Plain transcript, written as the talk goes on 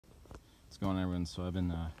going on, everyone? So I've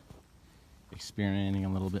been experimenting a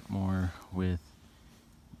little bit more with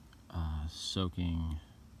soaking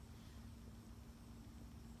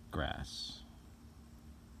grass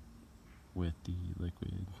with the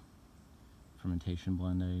liquid fermentation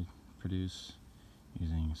blend I produce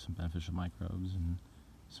using some beneficial microbes and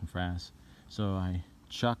some Frass. So I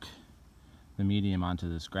chuck the medium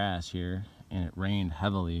onto this grass here, and it rained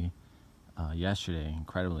heavily yesterday.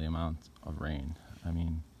 Incredibly amount of rain. I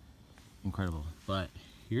mean, incredible. But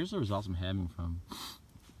here's the results I'm having from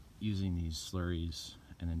using these slurries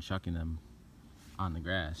and then chucking them on the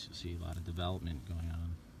grass. You'll see a lot of development going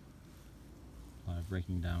on, a lot of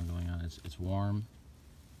breaking down going on. It's warm,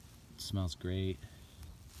 it smells great,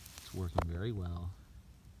 it's working very well.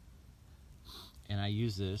 And I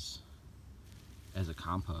use this as a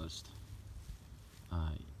compost,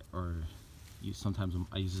 sometimes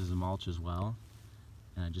I use it as a mulch as well.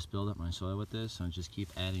 And I just build up my soil with this, and I just keep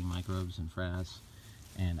adding microbes and Frass,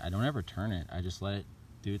 and I don't ever turn it. I just let it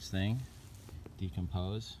do its thing,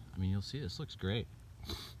 decompose. I mean, you'll see this looks great.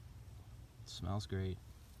 It smells great,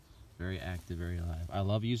 very active, very alive. I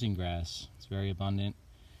love using grass. It's very abundant,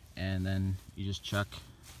 and then you just chuck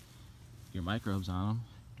your microbes on them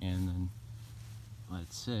and then let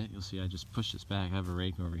it sit. You'll see I just push this back. I have a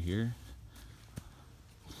rake over here,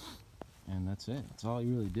 and that's it. That's all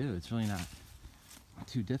you really do. It's really not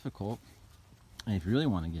too difficult. And if you really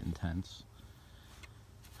want to get intense,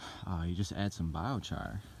 you just add some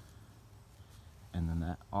biochar, and then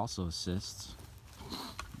that also assists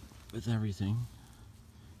with everything.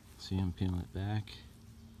 See, I'm peeling it back.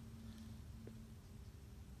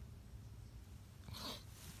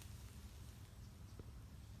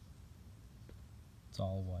 It's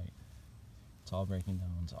all white. It's all breaking down.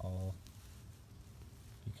 It's all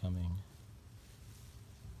becoming,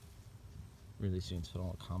 releasing its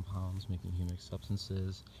phenol compounds, making humic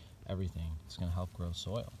substances, everything. It's going to help grow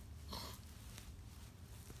soil.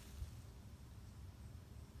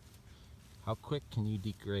 How quick can you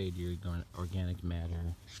degrade your organic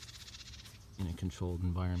matter in a controlled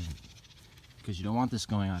environment? Because you don't want this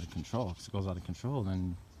going out of control. If it goes out of control,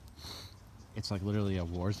 then it's like literally a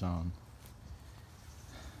war zone.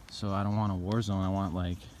 So I don't want a war zone. I want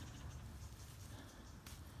like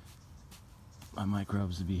my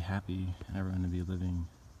microbes to be happy and everyone to be living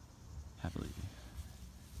happily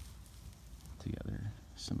together,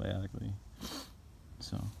 symbiotically.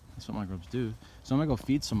 So that's what microbes do. So I'm gonna go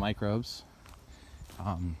feed some microbes.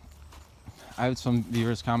 I had some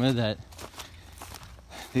viewers commented that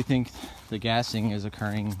they think the gassing is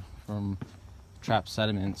occurring from trapped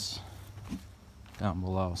sediments down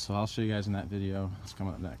below. So I'll show you guys in that video. It's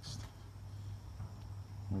coming up next.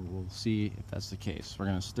 We'll see if that's the case. We're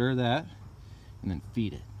gonna stir that and then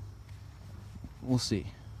feed it. We'll see.